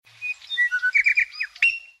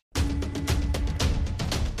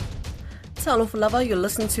Talofa lava, you're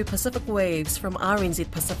listening to Pacific Waves from RNZ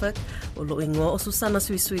Pacific. Oloingo o Susana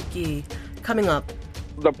Suisuiki. Coming up.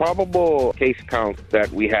 The probable case count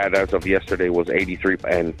that we had as of yesterday was 83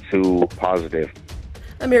 and 2 positive.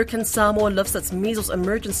 American Samoa lifts its Measles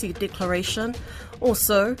Emergency Declaration.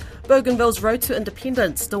 Also, Bougainville's road to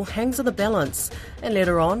independence still hangs in the balance. And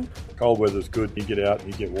later on, cold weather's good. You get out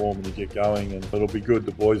and you get warm and you get going, and it'll be good.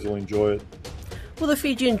 The boys will enjoy it. Will the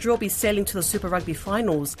Fijian draw be sailing to the Super Rugby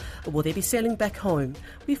finals, or will they be sailing back home?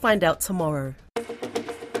 We find out tomorrow.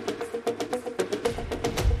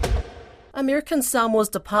 American Samoa's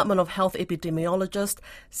Department of Health epidemiologist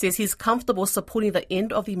says he's comfortable supporting the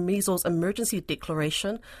end of the Measles Emergency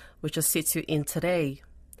Declaration, which is set to end today.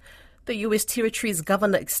 The US territory's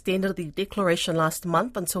governor extended the declaration last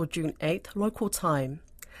month until June 8th, local time.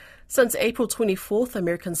 Since April 24th,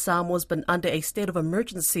 American Samoa has been under a state of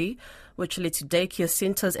emergency, which led to daycare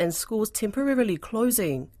centres and schools temporarily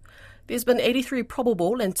closing. There's been 83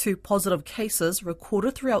 probable and 2 positive cases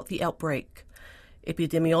recorded throughout the outbreak.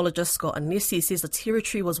 Epidemiologist Scott Anesi says the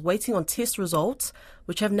territory was waiting on test results,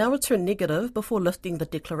 which have now returned negative before lifting the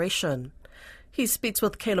declaration. He speaks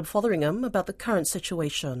with Caleb Fotheringham about the current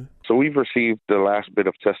situation. So we've received the last bit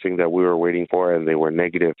of testing that we were waiting for, and they were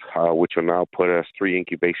negative, which will now put us 3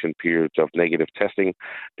 incubation periods of negative testing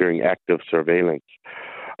during active surveillance.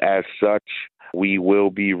 As such, we will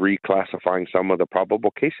be reclassifying some of the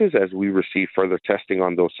probable cases as we receive further testing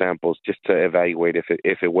on those samples, just to evaluate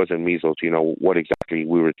if it wasn't measles, what exactly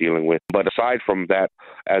we were dealing with. But aside from that,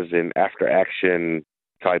 as an after-action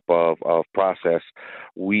type of process,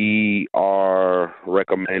 we are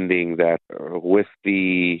recommending that with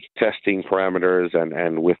the testing parameters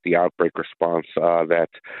and with the outbreak response that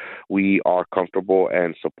we are comfortable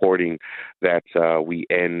and supporting that we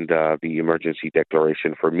end the emergency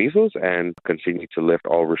declaration for measles and continue to lift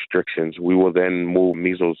all restrictions. We will then move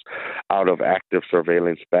measles out of active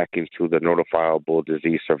surveillance back into the notifiable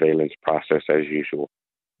disease surveillance process as usual.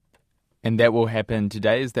 And that will happen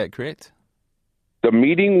today, is that correct? The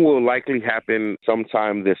meeting will likely happen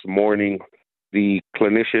sometime this morning. The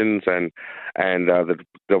clinicians and the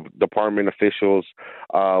department officials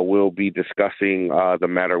will be discussing the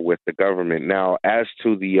matter with the government. Now, as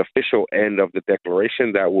to the official end of the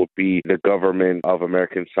declaration, that will be the government of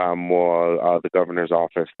American Samoa, the governor's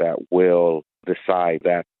office, that will decide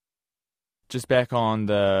that. Just back on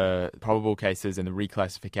the probable cases and the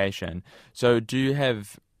reclassification. So do you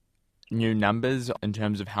have new numbers in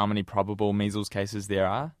terms of how many probable measles cases there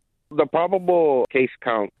are? The probable case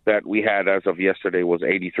count that we had as of yesterday was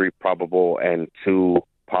 83 probable and 2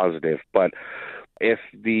 positive. But if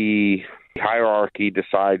the hierarchy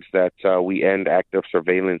decides that we end active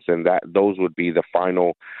surveillance, and that those would be the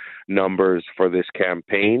final numbers for this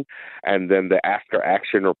campaign, and then the after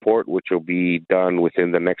action report, which will be done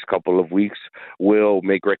within the next couple of weeks, will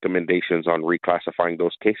make recommendations on reclassifying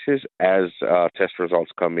those cases as test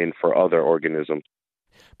results come in for other organisms.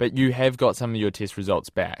 But you have got some of your test results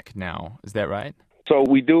back now, is that right? So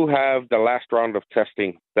we do have the last round of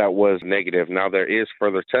testing that was negative. Now there is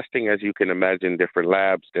further testing, as you can imagine, different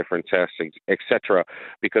labs, different tests, etc.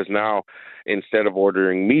 Because now instead of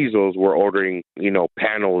ordering measles, we're ordering,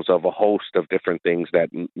 panels of a host of different things that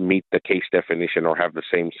meet the case definition or have the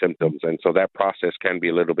same symptoms. And so that process can be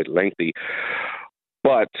a little bit lengthy.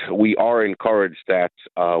 But we are encouraged that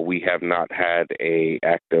we have not had a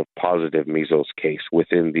active positive measles case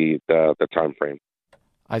within the time frame.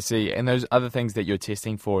 I see. And those other things that you're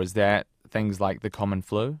testing for, is that things like the common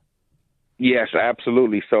flu? Yes,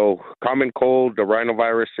 absolutely. So common cold, the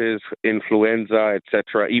rhinoviruses, influenza,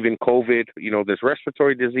 etc., even COVID, there's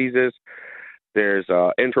respiratory diseases, there's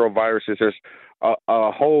enteroviruses, there's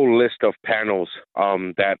a whole list of panels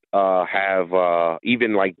that have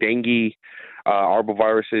even like dengue,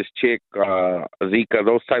 arboviruses, chick, Zika,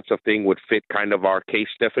 those types of things would fit kind of our case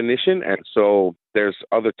definition. And so there's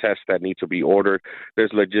other tests that need to be ordered.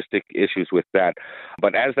 There's logistic issues with that.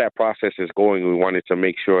 But as that process is going, we wanted to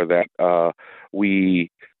make sure that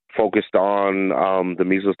we focused on the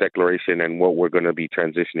measles declaration and what we're going to be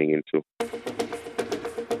transitioning into.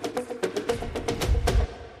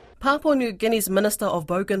 Papua New Guinea's Minister of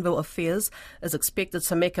Bougainville Affairs is expected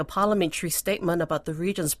to make a parliamentary statement about the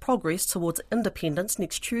region's progress towards independence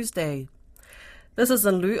next Tuesday. This is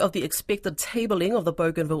in lieu of the expected tabling of the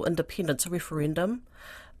Bougainville independence referendum.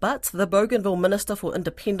 But the Bougainville Minister for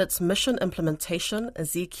Independence Mission Implementation,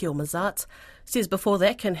 Ezekiel Mazat, says before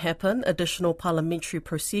that can happen, additional parliamentary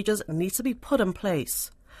procedures need to be put in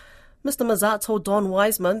place. Mr. Mazat told Don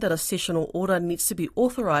Wiseman that a sessional order needs to be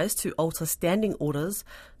authorised to alter standing orders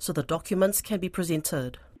so the documents can be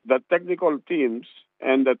presented. The technical teams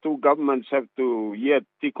and the two governments have to yet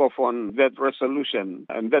tick off on that resolution.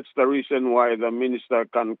 And that's the reason why the minister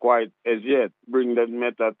can't quite, as yet, bring that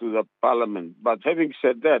matter to the parliament. But having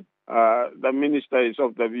said that, the minister is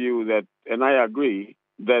of the view that, and I agree,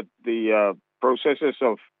 that the processes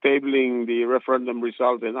of tabling the referendum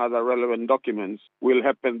result and other relevant documents will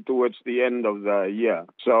happen towards the end of the year.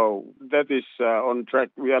 So that is on track.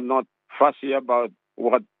 We are not fussy about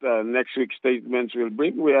what next week's statements will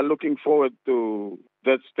bring. We are looking forward to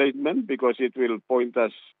that statement because it will point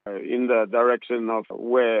us in the direction of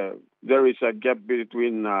where there is a gap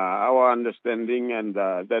between our understanding and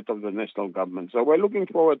that of the national government. So we're looking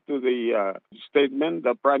forward to the statement.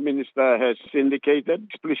 The Prime Minister has indicated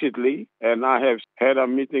explicitly, and I have had a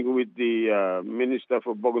meeting with the Minister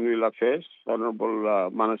for Bougainville Affairs, Honorable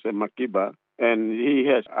Manasseh Makiba, and he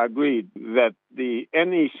has agreed that the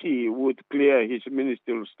NEC would clear his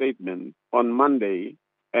ministerial statement on Monday,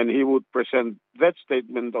 and he would present that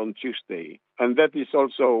statement on Tuesday. And that is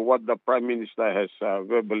also what the Prime Minister has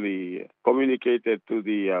verbally communicated to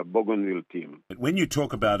the Bougainville team. When you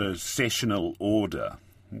talk about a sessional order,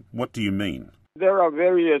 what do you mean? There are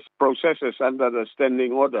various processes under the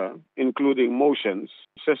standing order, including motions.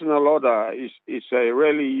 Sessional order is a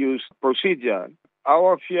rarely used procedure.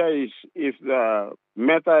 Our fear is if the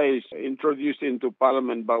matter is introduced into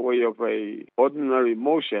Parliament by way of a ordinary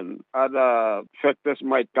motion, other factors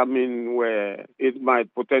might come in where it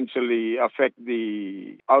might potentially affect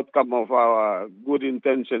the outcome of our good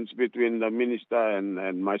intentions between the Minister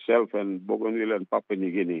and myself and Bougainville and Papua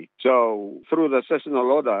New Guinea. So through the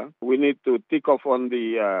sessional order, we need to tick off on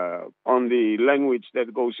the language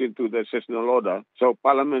that goes into the sessional order. So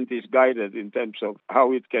Parliament is guided in terms of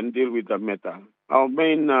how it can deal with the matter. Our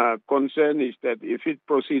main concern is that if it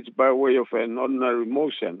proceeds by way of an ordinary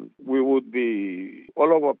motion, we would be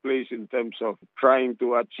all over the place in terms of trying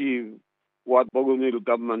to achieve what Bougainville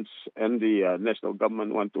governments and the national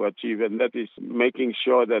government want to achieve, and that is making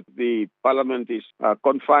sure that the Parliament is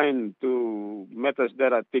confined to matters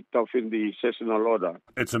that are ticked off in the sessional order.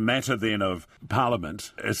 It's a matter then of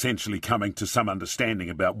Parliament essentially coming to some understanding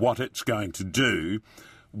about what it's going to do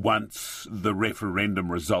once the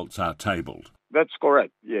referendum results are tabled. That's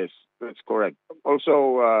correct, yes. That's correct.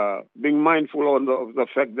 Also, being mindful of the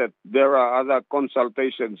fact that there are other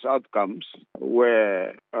consultations outcomes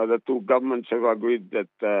where the two governments have agreed that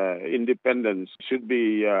independence should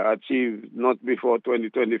be achieved not before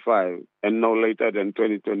 2025 and no later than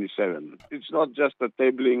 2027. It's not just the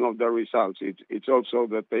tabling of the results, it's also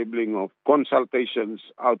the tabling of consultations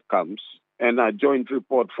outcomes and a joint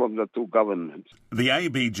report from the two governments. The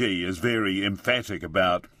ABG is very emphatic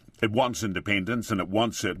about it wants independence and it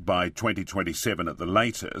wants it by 2027 at the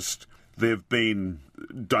latest. There have been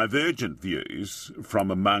divergent views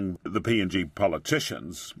from among the PNG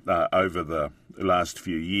politicians over the last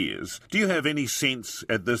few years. Do you have any sense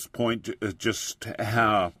at this point just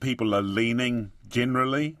how people are leaning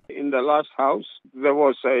generally? In the last House, there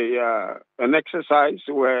was an exercise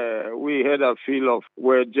where we had a feel of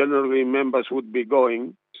where generally members would be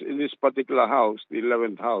going. In this particular House, the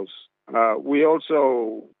 11th House, we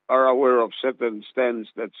also are aware of certain stands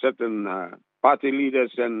that certain party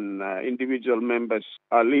leaders and individual members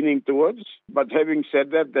are leaning towards. But having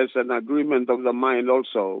said that, there's an agreement of the mind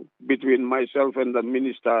also between myself and the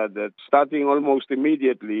minister that starting almost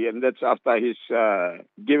immediately, and that's after he's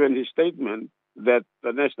given his statement, that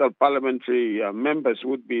the national parliamentary members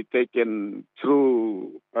would be taken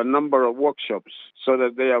through a number of workshops so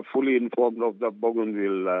that they are fully informed of the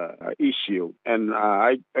Bougainville issue. And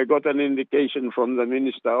I got an indication from the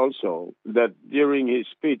minister also that during his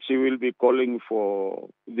speech he will be calling for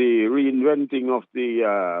the reinventing of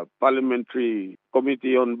the Parliamentary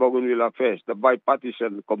Committee on Bougainville Affairs, the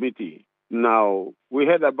bipartisan committee. Now, we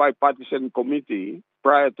had a bipartisan committee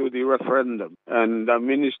prior to the referendum, and the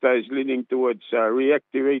minister is leaning towards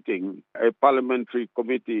reactivating a parliamentary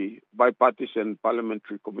committee, bipartisan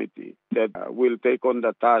parliamentary committee, that will take on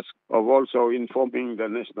the task of also informing the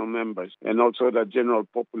national members and also the general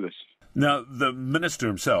populace. Now, the minister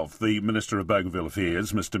himself, the Minister of Bougainville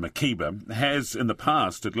Affairs, Mr. Makiba, has in the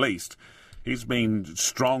past at least, he's been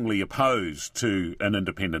strongly opposed to an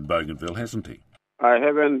independent Bougainville, hasn't he? I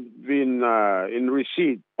haven't been in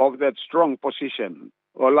receipt of that strong position.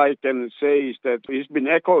 All I can say is that he's been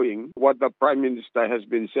echoing what the Prime Minister has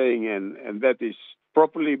been saying, and that is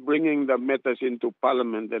properly bringing the matters into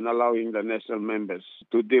Parliament and allowing the national members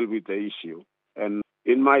to deal with the issue. And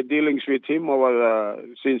in my dealings with him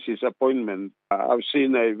since his appointment, I've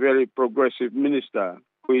seen a very progressive minister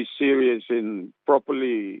We're serious in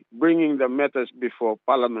properly bringing the matters before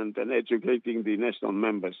Parliament and educating the national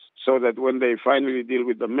members so that when they finally deal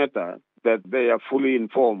with the matter, that they are fully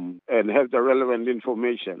informed and have the relevant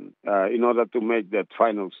information in order to make that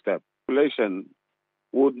final step. Regulation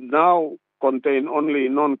would now contain only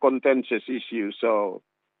non-contentious issues. So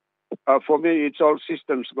for me, it's all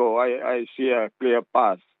systems go. I see a clear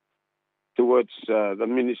path towards the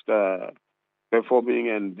minister performing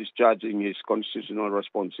and discharging his constitutional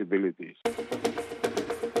responsibilities.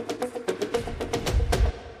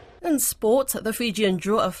 In sport, the Fijian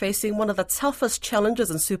Draw are facing one of the toughest challenges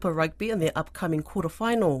in Super Rugby in their upcoming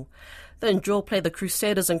quarter-final. The Draw play the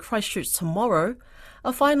Crusaders in Christchurch tomorrow.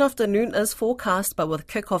 A fine afternoon is forecast, but with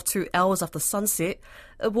kick-off 2 hours after sunset,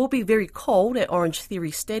 it will be very cold at Orange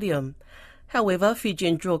Theory Stadium. However,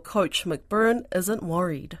 Fijian Draw coach McByrne isn't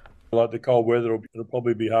worried. Like the cold weather, it'll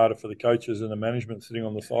probably be harder for the coaches and the management sitting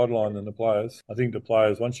on the sideline than the players. I think the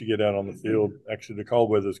players, once you get out on the field, actually the cold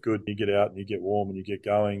weather's good. You get out and you get warm and you get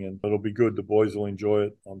going, and it'll be good. The boys will enjoy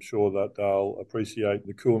it. I'm sure that they'll appreciate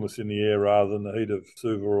the coolness in the air rather than the heat of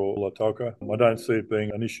Suva or Lautoka. I don't see it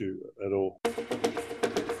being an issue at all.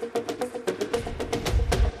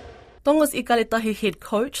 Tonga's Ikaletahi head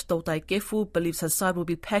coach, Tautai Kefu, believes his side will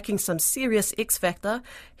be packing some serious X-factor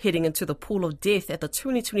heading into the pool of death at the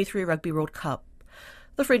 2023 Rugby World Cup.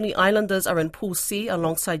 The Friendly Islanders are in Pool C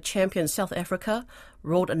alongside champion South Africa,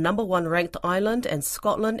 world number 1 ranked Ireland, and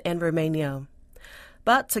Scotland and Romania.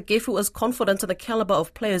 But Kefu is confident in the calibre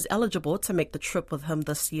of players eligible to make the trip with him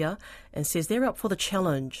this year and says they're up for the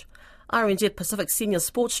challenge. RNZ Pacific senior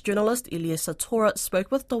sports journalist Eliesa Tora spoke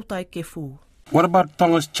with Tautai Kefu. What about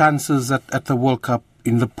Tonga's chances at the World Cup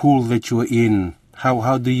in the pool that you were in?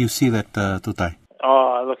 How do you see that, Tutai?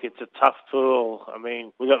 Oh, look, it's a tough pool. I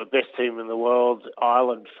mean, we got the best team in the world,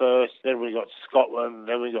 Ireland first, then we got Scotland,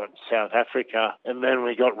 then we got South Africa, and then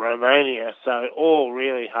we got Romania. So all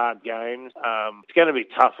really hard games. It's going to be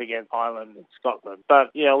tough against Ireland and Scotland.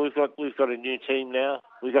 But, you know, we've got a new team now.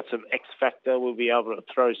 We've got some X factor. We'll be able to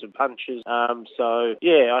throw some punches. So,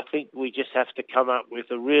 yeah, I think we just have to come up with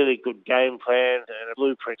a really good game plan and a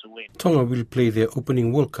blueprint to win. Tonga will play their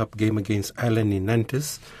opening World Cup game against Ireland in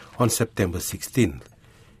Nantes on September 16th.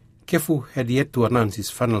 Kefu had yet to announce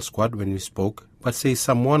his final squad when we spoke, but says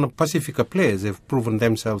some Moana Pacifica players have proven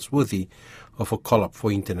themselves worthy of a call-up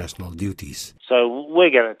for international duties. So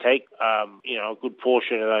we're going to take, a good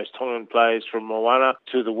portion of those Tongan players from Moana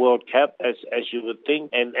to the World Cup, as you would think.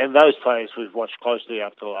 And those players we've watched closely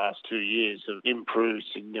after the last 2 years have improved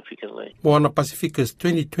significantly. Moana Pacifica's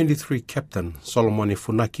 2023 captain, Solomone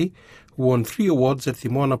Funaki, who won 3 awards at the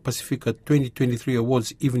Moana Pacifica 2023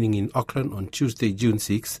 Awards evening in Auckland on Tuesday, June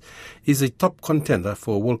 6, is a top contender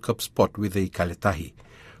for a World Cup spot with the Ikaletahi.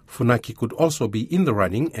 Funaki could also be in the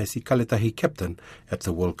running as Ikaletahi captain at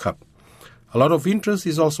the World Cup. A lot of interest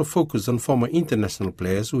is also focused on former international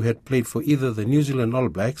players who had played for either the New Zealand All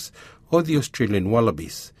Blacks or the Australian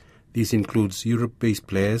Wallabies. This includes Europe-based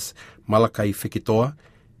players Malakai Fekitoa,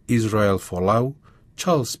 Israel Folau,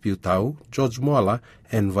 Charles Piutau, George Moala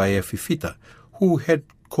and Vaea Fifita, who head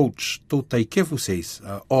coach Tautai Kefu says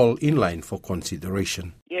are all in line for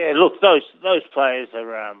consideration. Yeah, look, those players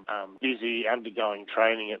are busy undergoing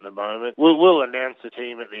training at the moment. We'll announce the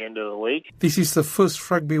team at the end of the week. This is the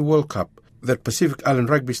first Rugby World Cup that Pacific Island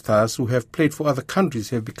rugby stars who have played for other countries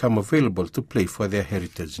have become available to play for their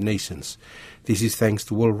heritage nations. This is thanks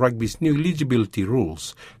to World Rugby's new eligibility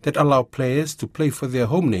rules that allow players to play for their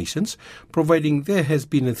home nations, providing there has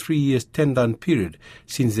been a 3-year stand-down period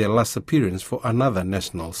since their last appearance for another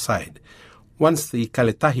national side. Once the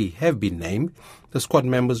Ikaletahi have been named, the squad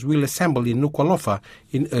members will assemble in Nuku'alofa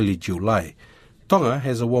in early July. Tonga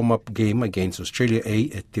has a warm-up game against Australia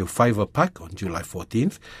A at Te Whaiva Park on July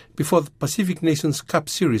 14th before the Pacific Nations Cup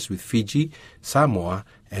series with Fiji, Samoa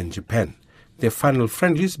and Japan. Their final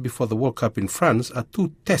friendlies before the World Cup in France are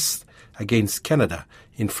 2 tests against Canada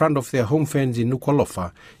in front of their home fans in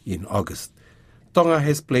Nuku'alofa in August. Tonga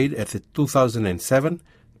has played at the 2007,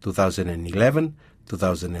 2011,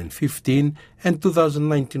 2015 and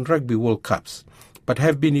 2019 Rugby World Cups, but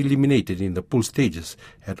have been eliminated in the pool stages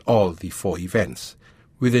at all the 4 events.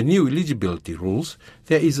 With the new eligibility rules,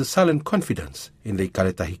 there is a silent confidence in the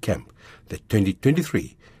Ikaletahi camp that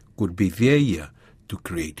 2023 could be their year to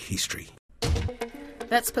create history.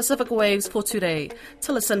 That's Pacific Waves for today.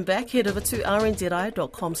 To listen back, head over to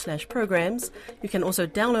rnzi.com/programs. You can also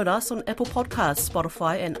download us on Apple Podcasts,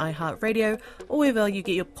 Spotify and iHeartRadio, or wherever you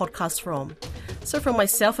get your podcasts from. So from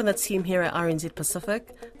myself and the team here at RNZ Pacific,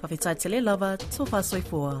 whawhitai te le lava, tō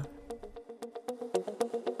whāsoifua.